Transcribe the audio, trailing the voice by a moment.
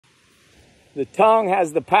The tongue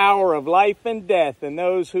has the power of life and death, and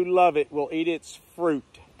those who love it will eat its fruit.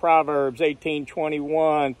 Proverbs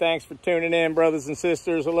 18:21. Thanks for tuning in, brothers and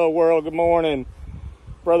sisters. Hello, world. Good morning.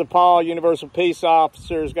 Brother Paul, Universal Peace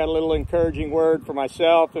Officer, has got a little encouraging word for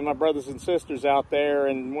myself and my brothers and sisters out there,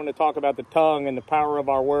 and want to talk about the tongue and the power of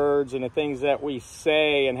our words and the things that we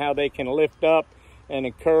say and how they can lift up and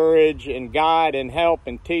encourage and guide and help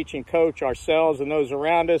and teach and coach ourselves and those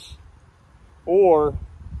around us. Or,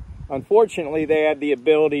 unfortunately, they have the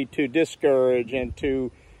ability to discourage and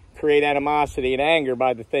to create animosity and anger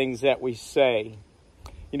by the things that we say.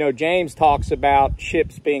 You know, James talks about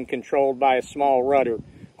ships being controlled by a small rudder,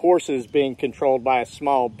 horses being controlled by a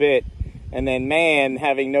small bit, and then man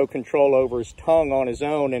having no control over his tongue on his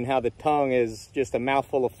own, and how the tongue is just a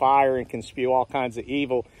mouthful of fire and can spew all kinds of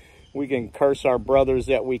evil. We can curse our brothers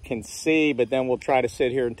that we can see, but then we'll try to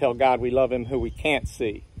sit here and tell God we love him who we can't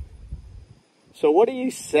see. So what are you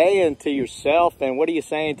saying to yourself, and what are you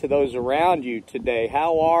saying to those around you today?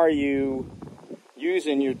 How are you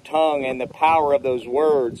using your tongue and the power of those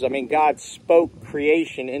words? I mean, God spoke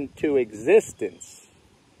creation into existence.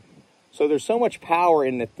 So there's so much power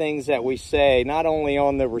in the things that we say, not only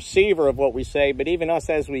on the receiver of what we say, but even us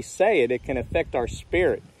as we say it, it can affect our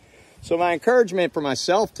spirit. So my encouragement for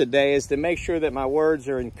myself today is to make sure that my words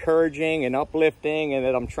are encouraging and uplifting, and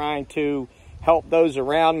that I'm trying to help those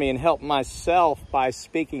around me and help myself by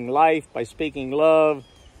speaking life, by speaking love,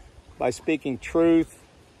 by speaking truth,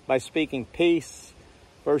 by speaking peace,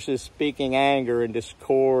 versus speaking anger and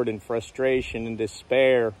discord and frustration and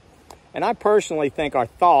despair. And I personally think our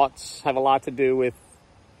thoughts have a lot to do with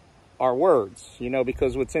our words, you know,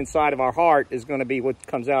 because what's inside of our heart is going to be what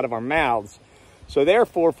comes out of our mouths. So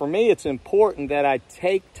therefore, for me, it's important that I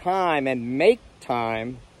take time and make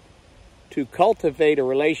time to cultivate a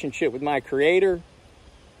relationship with my Creator,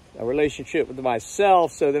 a relationship with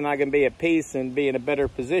myself, so then I can be at peace and be in a better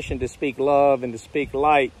position to speak love and to speak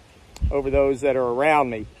light over those that are around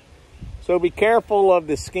me. So be careful of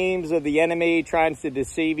the schemes of the enemy trying to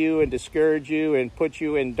deceive you and discourage you and put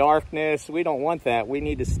you in darkness. We don't want that. We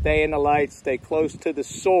need to stay in the light, stay close to the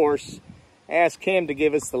source, ask him to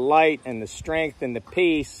give us the light and the strength and the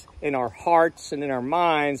peace in our hearts and in our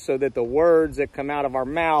minds, so that the words that come out of our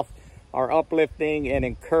mouth are uplifting and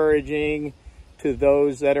encouraging to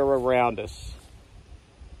those that are around us.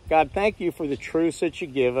 God, thank you for the truths that you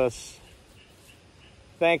give us.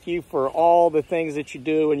 Thank you for all the things that you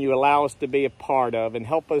do and you allow us to be a part of, and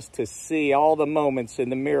help us to see all the moments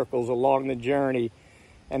and the miracles along the journey,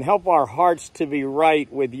 and help our hearts to be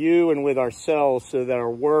right with you and with ourselves, so that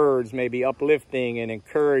our words may be uplifting and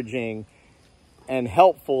encouraging and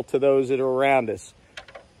helpful to those that are around us.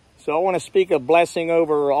 So I want to speak a blessing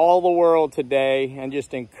over all the world today, and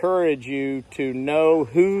just encourage you to know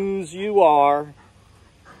whose you are,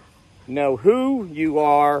 know who you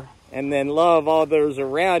are, and then love others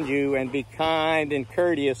around you, and be kind and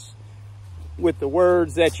courteous with the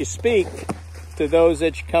words that you speak to those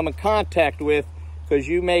that you come in contact with, because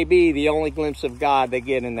you may be the only glimpse of God they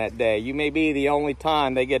get in that day. You may be the only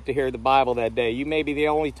time they get to hear the Bible that day. You may be the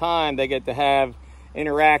only time they get to have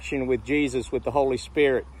interaction with Jesus, with the Holy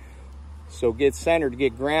Spirit. So get centered,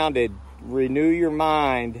 get grounded, renew your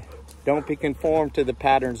mind. Don't be conformed to the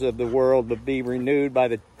patterns of the world, but be renewed by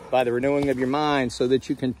the renewing of your mind, so that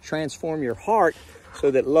you can transform your heart,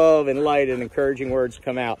 so that love and light and encouraging words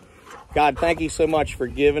come out. God, thank you so much for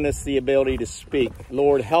giving us the ability to speak.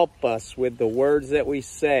 Lord, help us with the words that we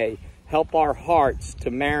say. Help our hearts to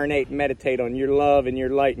marinate and meditate on your love and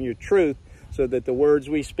your light and your truth, so that the words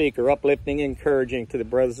we speak are uplifting and encouraging to the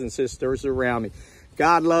brothers and sisters around me.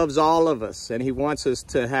 God loves all of us, and he wants us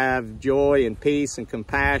to have joy and peace and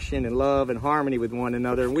compassion and love and harmony with one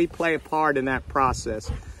another, and we play a part in that process.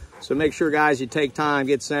 So make sure, guys, you take time,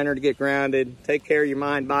 get centered, get grounded, take care of your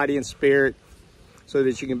mind, body, and spirit, so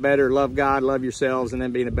that you can better love God, love yourselves, and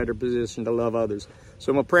then be in a better position to love others.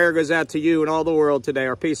 So my prayer goes out to you and all the world today,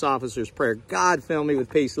 our peace officer's prayer. God, fill me with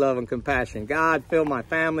peace, love, and compassion. God, fill my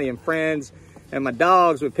family and friends and my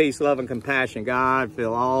dogs with peace, love, and compassion. God,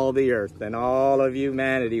 fill all the earth and all of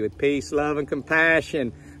humanity with peace, love, and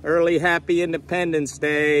compassion. Early happy Independence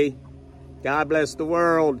Day. God bless the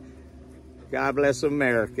world. God bless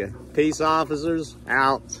America. Peace officers,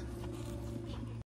 out.